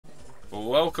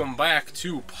Welcome back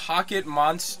to Pocket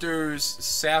Monsters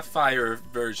Sapphire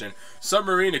version.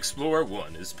 Submarine Explorer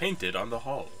 1 is painted on the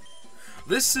hull.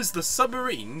 This is the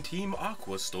submarine Team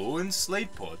Aqua stole in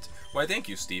Slateport. Why, thank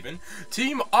you, Steven.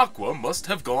 Team Aqua must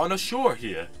have gone ashore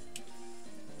here.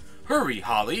 Hurry,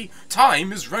 Holly.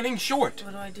 Time is running short.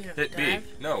 What do I do? Hit Dive? B.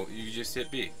 No, you just hit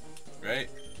B. Right?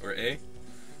 Or A?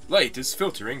 Light is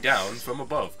filtering down from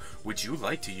above. Would you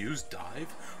like to use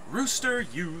dive? Rooster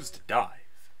used dive.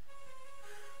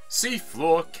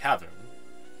 Seafloor cavern.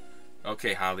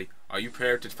 Okay, Holly. Are you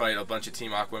prepared to fight a bunch of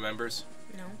Team Aqua members?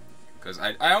 No. Because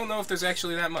I don't know if there's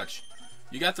actually that much.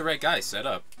 You got the right guys set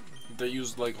up. They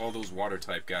use like all those water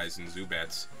type guys and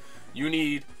Zubats. You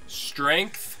need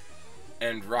strength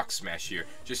and rock smash here.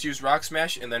 Just use rock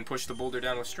smash and then push the boulder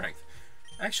down with strength.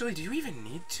 Actually, do you even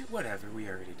need to? Whatever, we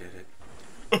already did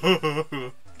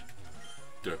it.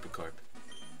 Derpacarp.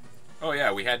 Oh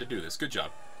yeah, we had to do this. Good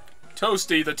job.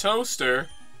 Toasty the Toaster.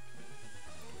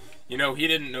 You know, he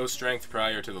didn't know strength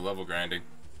prior to the level grinding.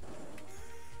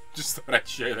 Just thought I'd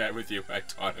share that with you. I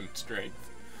taught him strength.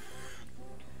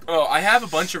 Oh, I have a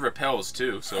bunch of repels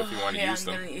too, so if you want to use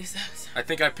them. I'm gonna use those. I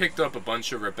think I picked up a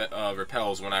bunch of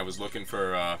repels when I was looking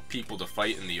for people to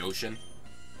fight in the ocean.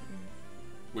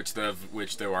 Which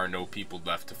there are no people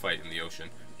left to fight in the ocean.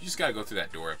 You just gotta go through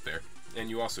that door up there. And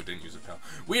you also didn't use a repel.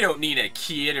 We don't need a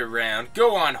kid around.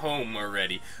 Go on home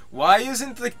already. Why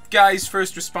isn't the guy's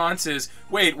first response is,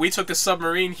 wait, we took a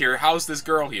submarine here. How's this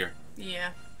girl here?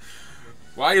 Yeah.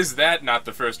 Why is that not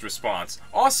the first response?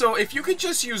 Also, if you could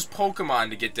just use Pokemon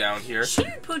to get down here.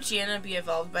 Shouldn't Poochyena be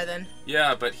evolved by then?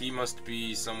 Yeah, but he must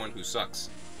be someone who sucks.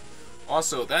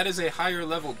 Also, that is a higher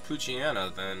leveled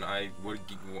Poochyena than I would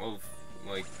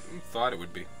thought it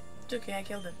would be. It's okay, I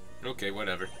killed him. Okay,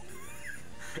 whatever.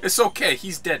 It's okay,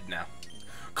 he's dead now.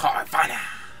 Carvana!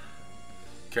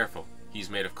 Careful, he's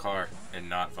made of car and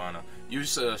not Vana.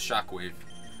 Use a shockwave.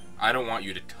 I don't want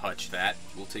you to touch that.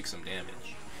 We'll take some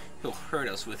damage. He'll hurt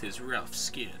us with his rough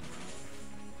skin.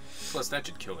 Plus, that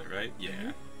should kill it, right? Yeah.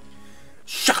 Mm-hmm.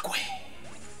 Shockwave!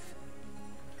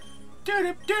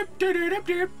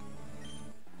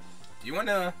 Do you want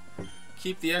to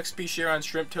keep the XP share on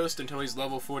Shrimp Toast until he's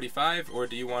level 45, or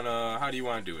do you want to? How do you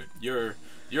want to do it?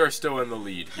 You're still in the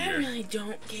lead here. I really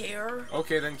don't care.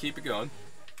 Okay, then keep it going.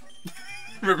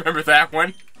 Remember that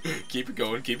one? Keep it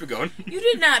going, keep it going. You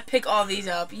did not pick all these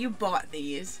up. You bought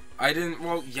these. I didn't.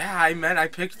 Well, yeah, I meant I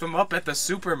picked them up at the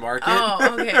supermarket.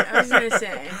 Oh, okay. I was gonna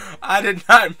say. I did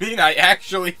not mean I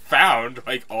actually found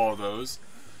like all those.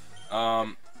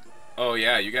 Oh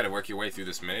yeah, you got to work your way through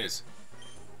this maze.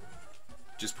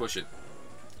 Just push it.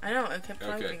 I know. I kept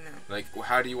Okay. typing though. Like,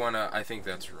 how do you wanna? I think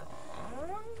that's wrong.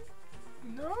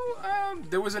 No.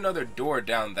 There was another door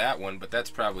down that one, but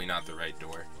that's probably not the right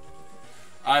door.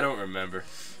 I don't remember.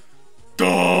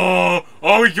 Duh!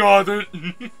 Oh, we got it!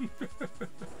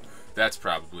 That's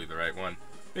probably the right one.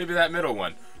 Maybe that middle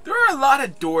one. There are a lot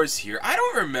of doors here. I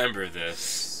don't remember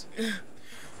this.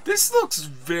 This looks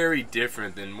very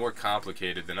different and more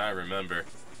complicated than I remember.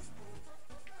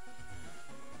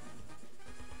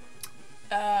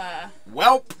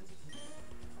 Welp!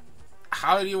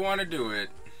 How do you want to do it?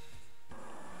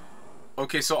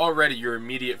 Okay, so already your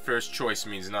immediate first choice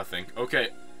means nothing. Okay.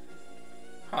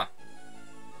 Huh.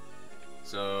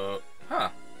 So, huh.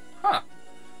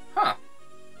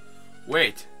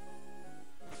 Wait.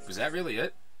 Was that really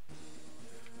it?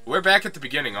 We're back at the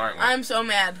beginning, aren't we? I'm so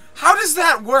mad. How does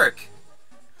that work?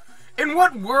 In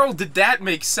what world did that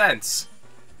make sense?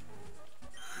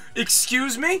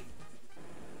 Excuse me?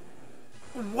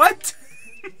 What?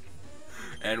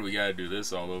 And we gotta do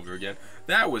this all over again.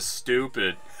 That was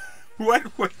stupid. What?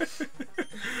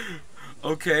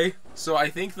 Okay, so I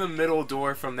think the middle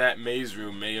door from that maze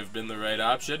room may have been the right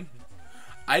option.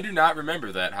 I do not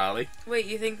remember that, Holly. Wait,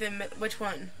 you think which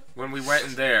one? When we went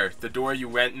in there, the door you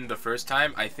went in the first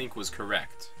time, I think was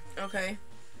correct. Okay.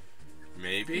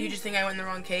 Maybe? You just think I went in the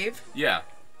wrong cave? Yeah.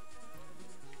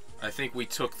 I think we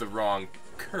took the wrong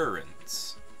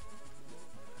currents.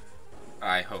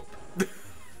 I hope.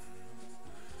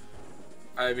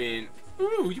 I mean,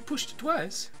 ooh, you pushed it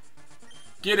twice.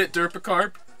 Get it,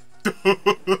 Derpacarp?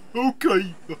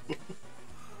 Okay.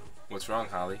 What's wrong,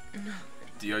 Holly?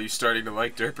 Are you starting to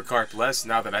like Derpacarp less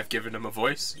now that I've given him a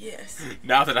voice? Yes.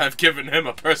 Now that I've given him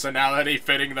a personality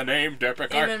fitting the name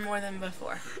Derpacarp? Even more than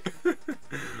before.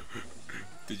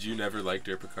 Did you never like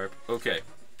Derpacarp? Okay.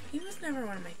 He was never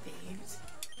one of my faves.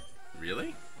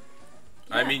 Really?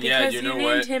 Yeah, I mean, yeah, you know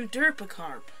what? Because you named him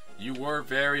Derpacarp. You were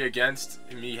very against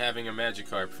me having a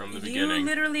Magikarp from the beginning. You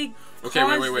literally Okay,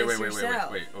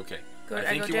 wait, okay. I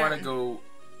think you want to go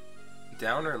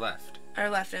down or left? Or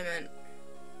left, I meant.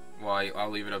 Well, I'll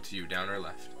leave it up to you. Down or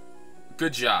left?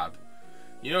 Good job.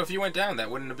 You know, if you went down, that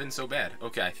wouldn't have been so bad.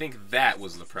 Okay, I think that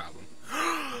was the problem.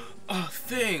 A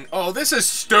thing. Oh, this is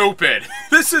stupid.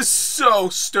 This is so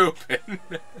stupid.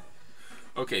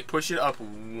 Okay, push it up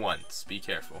once. Be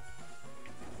careful.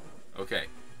 Okay.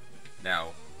 Now,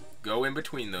 go in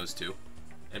between those two.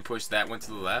 And push that one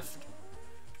to the left.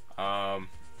 And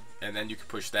then you can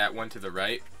push that one to the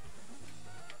right.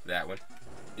 That one.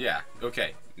 Yeah,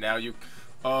 okay. Now you...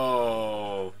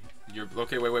 Oh. You're...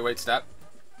 Okay, wait, stop.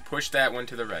 Push that one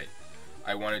to the right.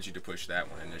 I wanted you to push that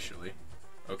one initially.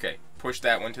 Okay, push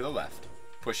that one to the left.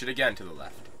 Push it again to the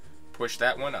left. Push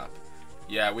that one up.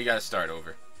 Yeah, we gotta start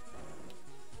over.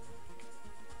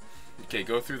 Okay,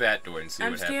 go through that door and see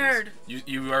what happens. I'm scared.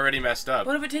 You already messed up.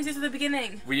 What if it takes us to the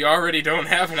beginning? We already don't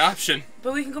have an option.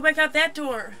 But we can go back out that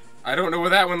door. I don't know where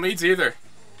that one leads either.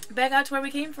 Back out to where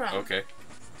we came from. Okay.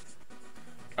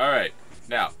 Alright,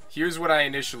 now, here's what I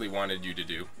initially wanted you to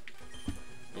do.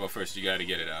 Well, first you gotta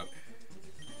get it out.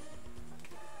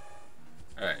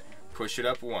 Alright, push it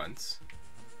up once.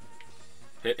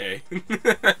 Hit A.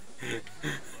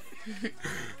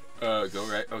 Go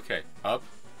right. Okay, up,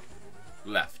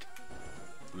 left,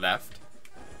 left,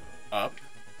 up.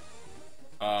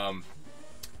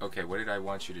 Okay, what did I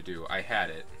want you to do? I had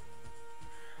it.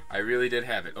 I really did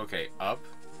have it. Okay, up,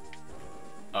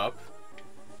 up.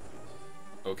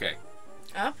 Okay.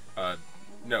 Up?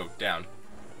 No, down.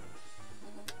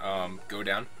 Go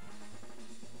down.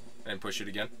 And push it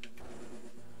again.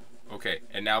 Okay,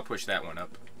 and now push that one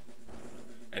up.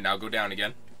 And now go down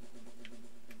again.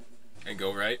 And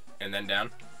go right, and then down.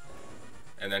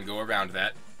 And then go around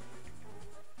that.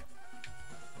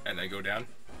 And then go down.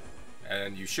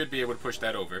 And you should be able to push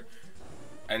that over.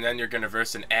 And then you're gonna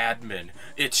verse an admin.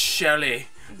 It's Shelly.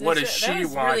 What does she want? That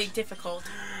is really difficult.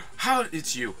 How?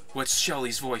 It's you. What's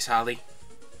Shelly's voice, Holly?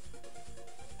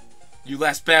 You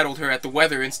last battled her at the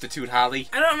Weather Institute, Holly.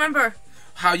 I don't remember.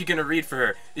 How are you gonna read for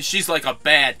her? She's like a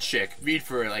bad chick. Read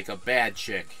for her like a bad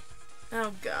chick.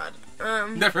 Oh, God.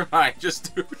 Never mind.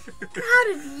 Just do it. How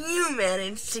did you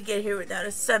manage to get here without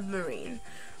a submarine?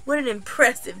 What an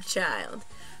impressive child.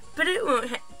 But it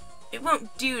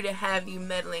won't do to have you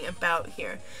meddling about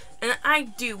here. And I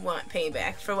do want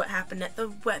payback for what happened at the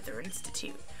Weather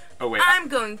Institute. Oh, wait. I'm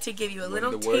going to give you a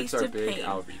little taste of pain. When the words are big,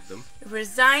 I'll read them.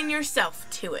 Resign yourself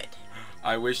to it.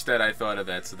 I wish that I thought of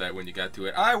that so that when you got to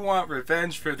it, I want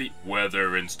revenge for the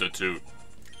Weather Institute.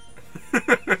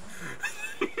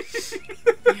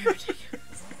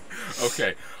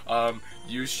 Okay,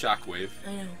 use shockwave.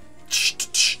 I know.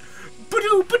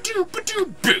 Badoo, badoo,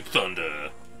 badoo, big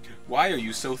thunder. Why are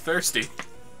you so thirsty?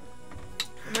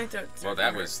 My throat's well,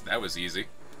 that was easy.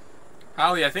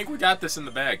 Holly, I think we got this in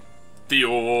the bag. The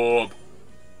orb.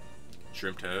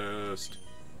 Shrimp toast.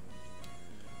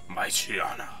 My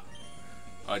Chiana.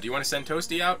 Do you want to send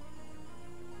Toasty out?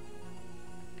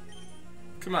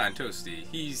 Come on, Toasty.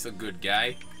 He's a good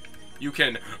guy. You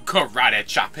can karate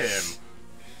chop him.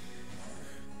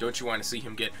 Don't you want to see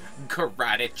him get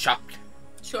karate chopped?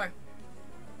 Sure.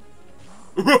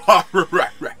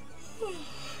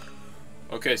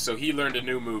 Okay, so he learned a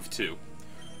new move too.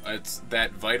 It's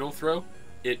that vital throw.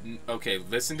 Okay,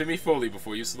 listen to me fully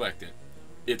before you select it.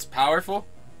 It's powerful.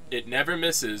 It never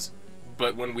misses,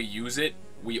 but when we use it,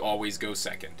 we always go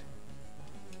second.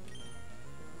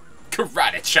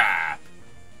 Karate chop.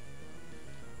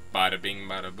 Bada bing,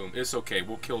 bada boom. It's okay.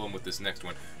 We'll kill him with this next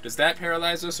one. Does that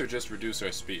paralyze us or just reduce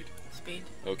our speed? Speed.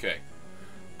 Okay.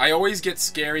 I always get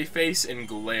Scary Face and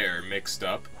Glare mixed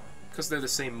up because they're the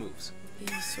same moves.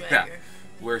 Yeah.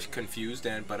 We're confused,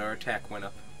 but our attack went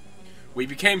up. We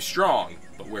became strong,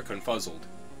 but we're confuzzled.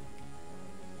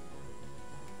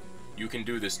 You can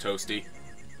do this, Toasty.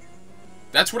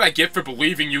 That's what I get for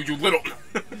believing you, you little...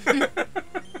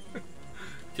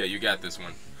 Okay, you got this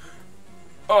one.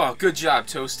 Oh, good job,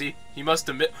 Toasty. He must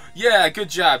have missed... Yeah, good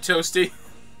job, Toasty.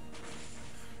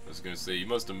 I was gonna say, you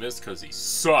must have missed because he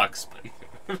sucks, but...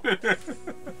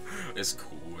 It's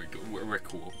cool. We're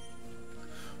cool.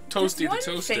 Toasty the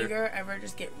Toaster. Does one finger ever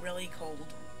just get really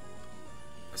cold?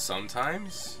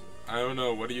 Sometimes? I don't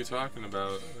know. What are you talking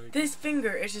about? Like, this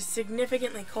finger is just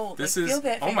significantly cold. This like, is... Feel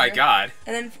that oh finger, my god.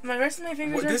 And then my rest of my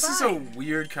fingers are This fine. is a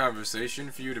weird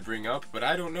conversation for you to bring up, but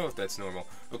I don't know if that's normal.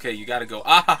 Okay, you gotta go,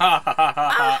 ah ha ha ha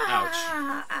ha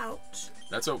ha, ouch. Ouch.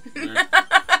 That's a weird...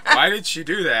 Why did she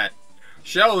do that?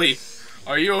 Shelly,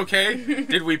 are you okay?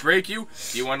 Did we break you?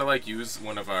 Do you want to, like, use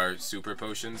one of our super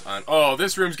potions on... Oh,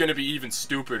 this room's gonna be even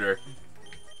stupider.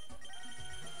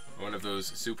 One of those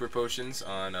super potions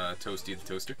on Toasty the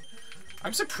Toaster.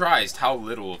 I'm surprised how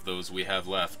little of those we have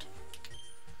left.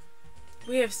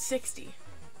 We have 60.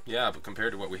 Yeah, but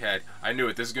compared to what we had, I knew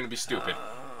it. This is gonna be stupid.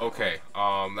 Okay,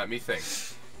 let me think.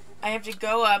 I have to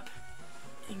go up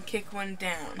and kick one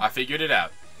down. I figured it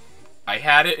out. I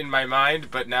had it in my mind,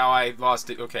 but now I lost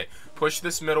it. Okay, push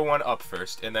this middle one up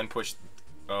first, and then push...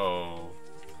 Oh.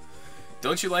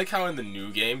 Don't you like how in the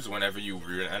new games, whenever you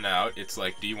run out, it's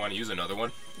like, do you want to use another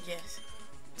one? Yes.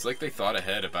 It's like they thought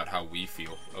ahead about how we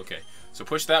feel. Okay, so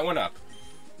push that one up.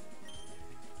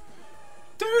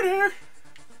 Doo-doo.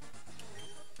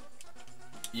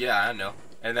 Yeah, I know.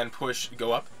 And then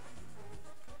go up.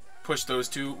 Push those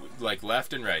two, like,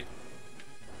 left and right.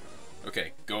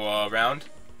 Okay, go around.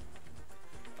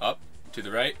 Up, to the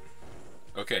right.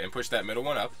 Okay, and push that middle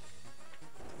one up.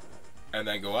 And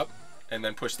then go up. And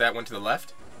then push that one to the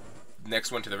left.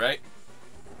 Next one to the right.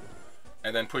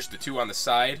 And then push the two on the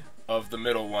side of the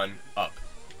middle one up.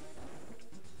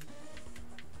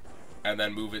 And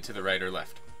then move it to the right or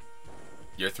left.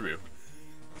 You're through.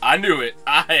 I knew it.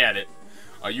 I had it.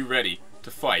 Are you ready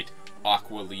to fight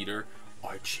Aqua Leader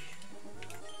Archie?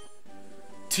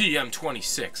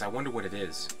 TM26. I wonder what it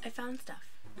is. I found stuff.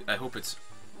 I hope it's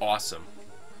awesome.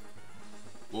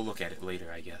 We'll look at it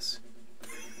later, I guess.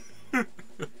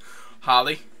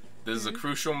 Holly, this is a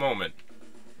crucial moment.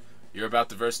 You're about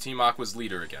to verse Team Aqua's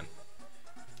leader again.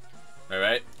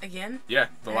 Alright? Again? Yeah,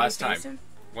 the last time. Him?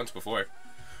 Once before.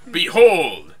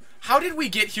 Behold! How did we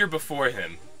get here before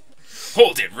him?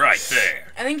 Hold it right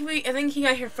there. I think he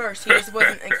got here first. He just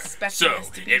wasn't expecting us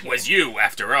to be So, it here. was you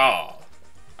after all.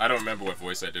 I don't remember what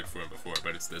voice I did for him before,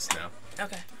 but it's this now.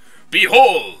 Okay.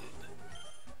 Behold!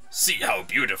 See how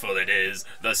beautiful it is,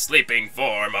 the sleeping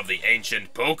form of the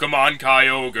ancient Pokemon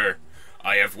Kyogre.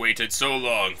 I have waited so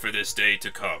long for this day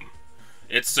to come.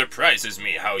 It surprises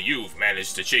me how you've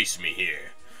managed to chase me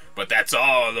here. But that's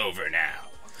all over now.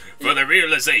 For the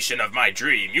realization of my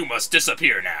dream, you must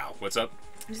disappear now. What's up?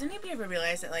 Does anybody ever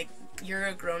realize that, like, you're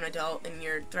a grown adult and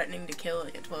you're threatening to kill,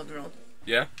 like, a 12-year-old?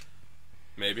 Yeah.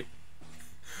 Maybe.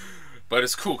 But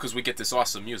it's cool because we get this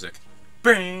awesome music.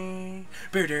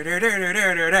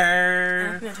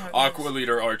 Aqua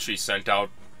Leader Archie sent out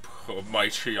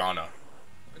Mightyana.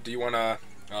 Do you wanna,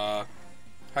 how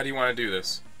do you wanna do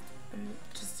this?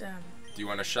 Do you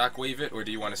wanna shockwave it, or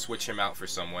do you wanna switch him out for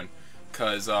someone?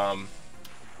 Cause, I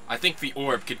think the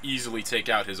orb could easily take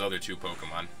out his other two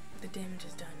Pokemon. The damage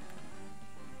is done.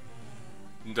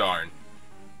 Darn.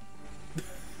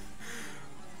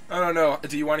 I don't know.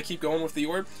 Do you want to keep going with the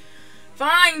orb?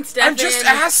 Fine, Stefan. I'm just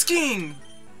asking!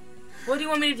 What do you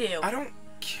want me to do? I don't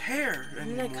care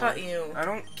anymore. I'm gonna cut you. I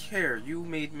don't care. You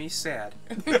made me sad.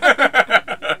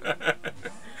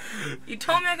 You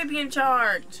told me I could be in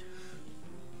charge.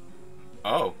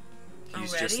 Oh.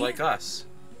 He's Already? just like us.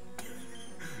 Do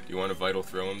you want to Vital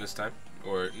Throw him this time?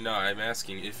 Or, no, I'm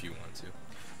asking if you want to.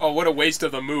 Oh, what a waste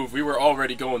of a move. We were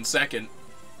already going second.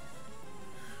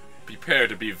 Prepare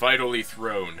to be vitally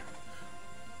thrown.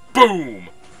 Boom!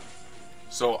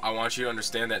 So, I want you to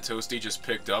understand that Toasty just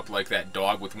picked up like that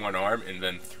dog with one arm and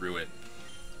then threw it.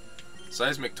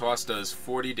 Seismic Toss does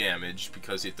 40 damage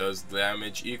because it does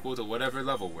damage equal to whatever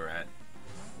level we're at.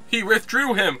 He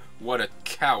withdrew him! What a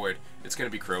coward. It's gonna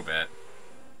be Crobat.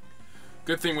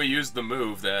 Good thing we used the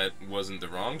move that wasn't the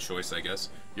wrong choice, I guess.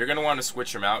 You're gonna want to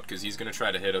switch him out because he's gonna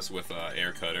try to hit us with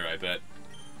Air Cutter, I bet.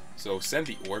 So, send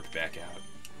the orb back out.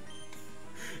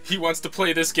 He wants to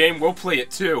play this game, we'll play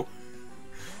it too.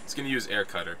 He's gonna use Air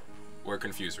Cutter. Or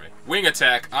Confuse Ray. Wing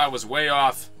Attack! I was way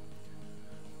off.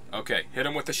 Okay, hit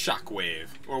him with a Shockwave.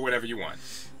 Or whatever you want.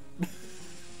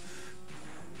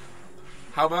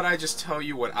 How about I just tell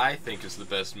you what I think is the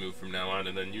best move from now on,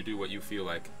 and then you do what you feel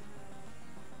like.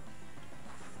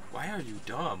 Why are you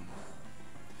dumb?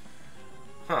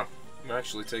 Huh. I'm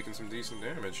actually taking some decent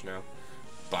damage now.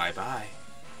 Bye-bye.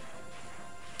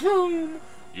 Boom!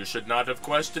 You should not have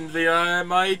questioned the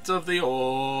might of the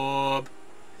orb.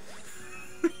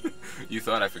 You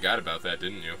thought I forgot about that,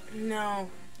 didn't you? No.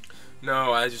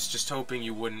 No, I was just hoping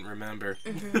you wouldn't remember.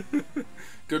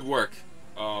 Good work.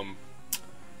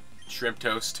 Shrimp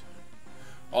Toast.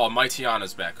 Oh,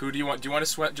 Mightyana's back. Who do you want? Do you want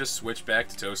to just switch back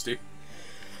to Toasty?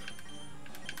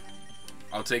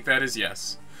 I'll take that as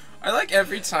yes. I like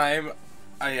every time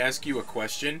I ask you a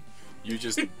question, you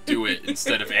just do it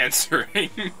instead of answering.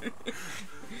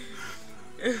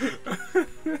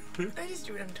 I just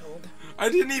do what I'm told. I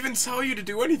didn't even tell you to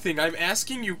do anything. I'm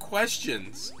asking you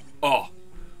questions. Oh,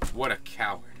 what a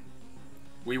coward.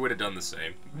 We would have done the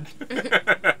same.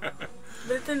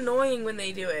 But it's annoying when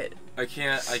they do it. I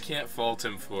can't fault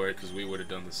him for it because we would have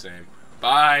done the same.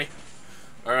 Bye.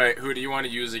 All right, who do you want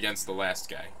to use against the last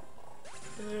guy?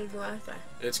 The last guy.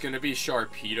 It's gonna be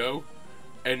Sharpedo,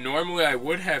 And normally I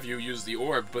would have you use the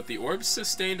orb, but the orb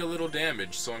sustained a little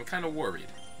damage, so I'm kind of worried.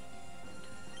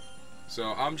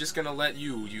 So I'm just gonna let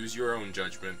you use your own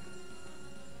judgment.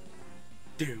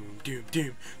 Doom, doom,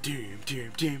 doom, doom,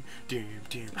 doom, doom, doom,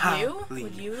 doom. You?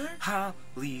 Would you?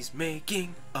 Holly's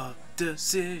making a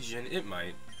decision. It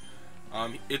might.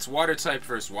 It's water type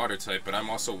versus water type, but I'm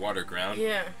also water ground.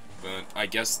 Yeah. But I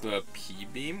guess the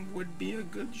P-beam would be a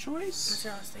good choice. That's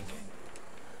what I was thinking.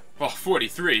 Oh,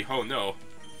 43. Oh, no.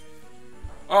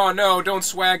 Oh, no, don't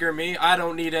swagger me. I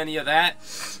don't need any of that.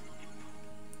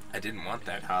 I didn't want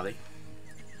that, Holly.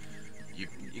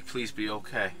 You please be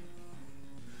okay.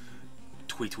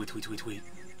 Tweet, tweet, tweet, tweet, tweet.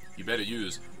 You better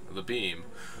use the beam.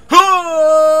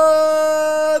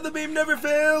 Ah! The beam never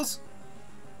fails!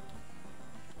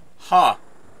 Ha.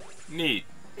 Neat.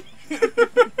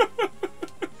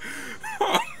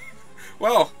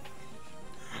 Well,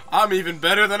 I'm even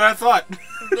better than I thought.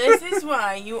 This is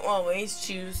why you always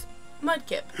choose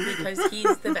Mudkip, because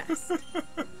he's the best.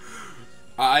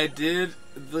 I did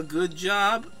the good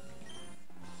job.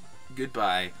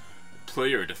 Goodbye.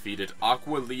 Player defeated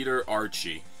Aqua leader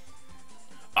Archie.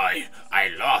 I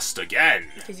lost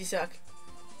again. Because you suck.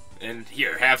 And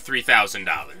here, have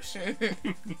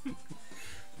 $3,000.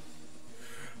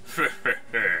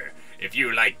 If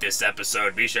you liked this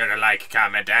episode, be sure to like,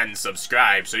 comment, and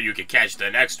subscribe so you can catch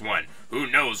the next one. Who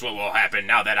knows what will happen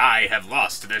now that I have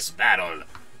lost this battle.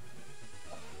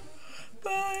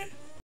 Bye.